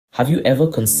Have you ever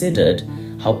considered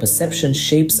how perception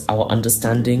shapes our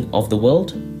understanding of the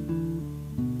world?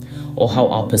 Or how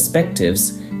our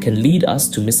perspectives can lead us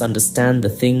to misunderstand the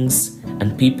things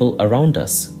and people around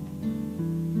us?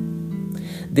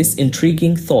 This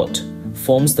intriguing thought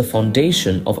forms the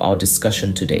foundation of our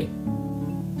discussion today.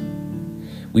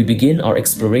 We begin our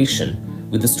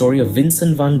exploration with the story of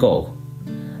Vincent van Gogh,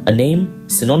 a name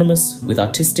synonymous with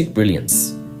artistic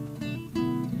brilliance.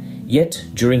 Yet,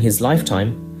 during his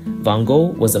lifetime, Van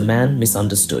Gogh was a man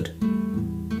misunderstood.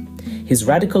 His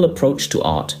radical approach to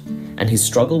art and his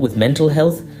struggle with mental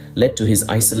health led to his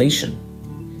isolation.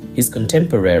 His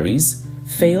contemporaries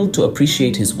failed to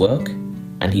appreciate his work,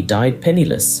 and he died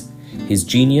penniless, his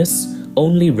genius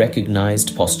only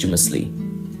recognized posthumously.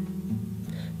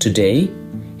 Today,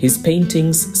 his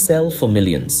paintings sell for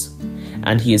millions,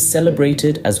 and he is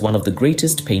celebrated as one of the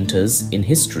greatest painters in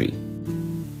history.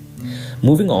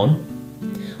 Moving on,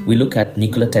 we look at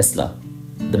Nikola Tesla,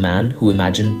 the man who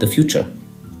imagined the future.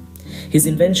 His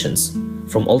inventions,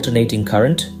 from alternating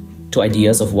current to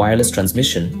ideas of wireless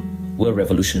transmission, were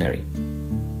revolutionary.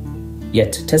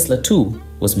 Yet Tesla too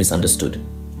was misunderstood.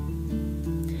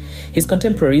 His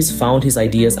contemporaries found his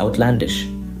ideas outlandish,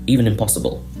 even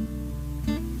impossible.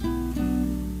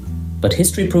 But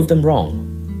history proved them wrong.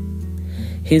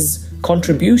 His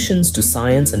contributions to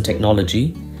science and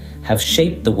technology have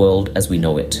shaped the world as we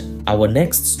know it. Our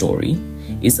next story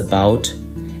is about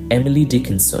Emily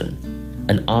Dickinson,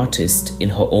 an artist in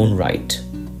her own right.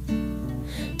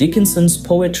 Dickinson's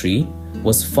poetry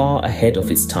was far ahead of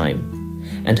its time,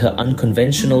 and her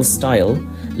unconventional style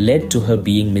led to her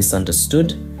being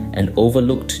misunderstood and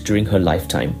overlooked during her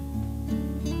lifetime.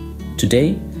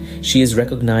 Today, she is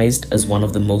recognized as one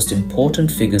of the most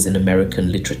important figures in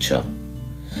American literature,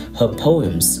 her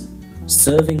poems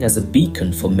serving as a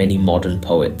beacon for many modern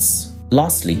poets.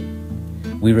 Lastly,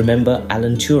 we remember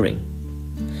Alan Turing,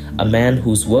 a man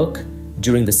whose work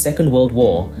during the Second World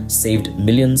War saved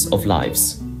millions of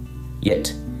lives.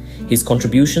 Yet, his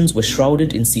contributions were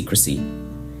shrouded in secrecy,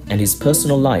 and his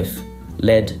personal life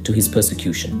led to his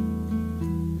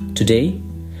persecution. Today,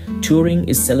 Turing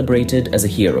is celebrated as a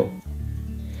hero,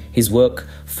 his work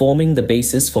forming the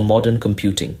basis for modern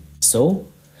computing. So,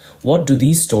 what do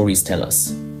these stories tell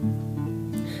us?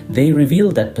 They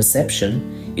reveal that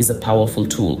perception is a powerful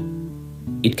tool.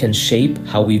 It can shape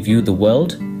how we view the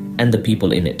world and the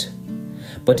people in it.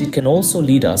 But it can also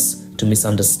lead us to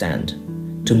misunderstand,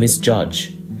 to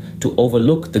misjudge, to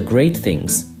overlook the great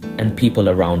things and people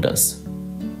around us.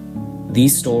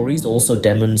 These stories also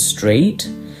demonstrate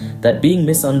that being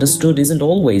misunderstood isn't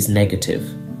always negative.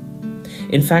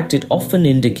 In fact, it often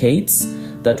indicates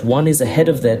that one is ahead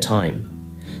of their time,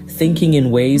 thinking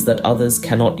in ways that others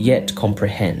cannot yet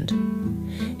comprehend.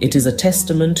 It is a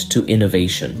testament to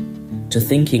innovation, to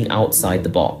thinking outside the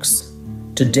box,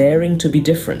 to daring to be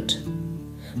different.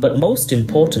 But most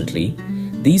importantly,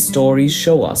 these stories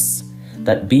show us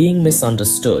that being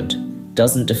misunderstood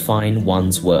doesn't define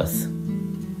one's worth.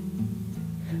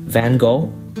 Van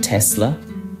Gogh, Tesla,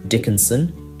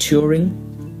 Dickinson, Turing,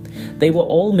 they were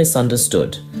all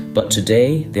misunderstood, but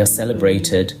today they are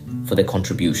celebrated for their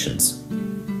contributions.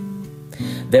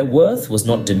 Their worth was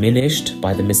not diminished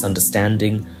by the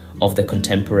misunderstanding of their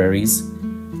contemporaries,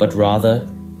 but rather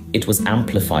it was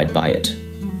amplified by it.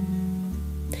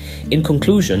 In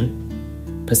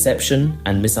conclusion, perception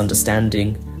and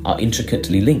misunderstanding are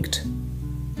intricately linked.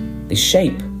 They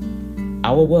shape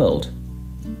our world,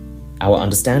 our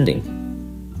understanding,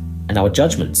 and our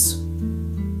judgments.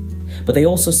 But they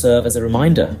also serve as a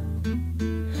reminder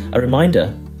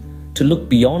to look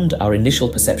beyond our initial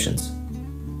perceptions,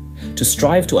 to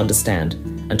strive to understand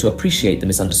and to appreciate the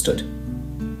misunderstood.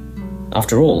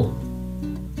 After all,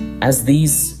 as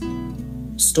these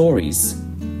stories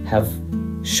have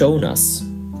shown us,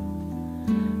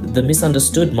 the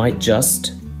misunderstood might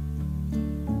just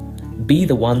be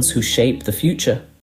the ones who shape the future.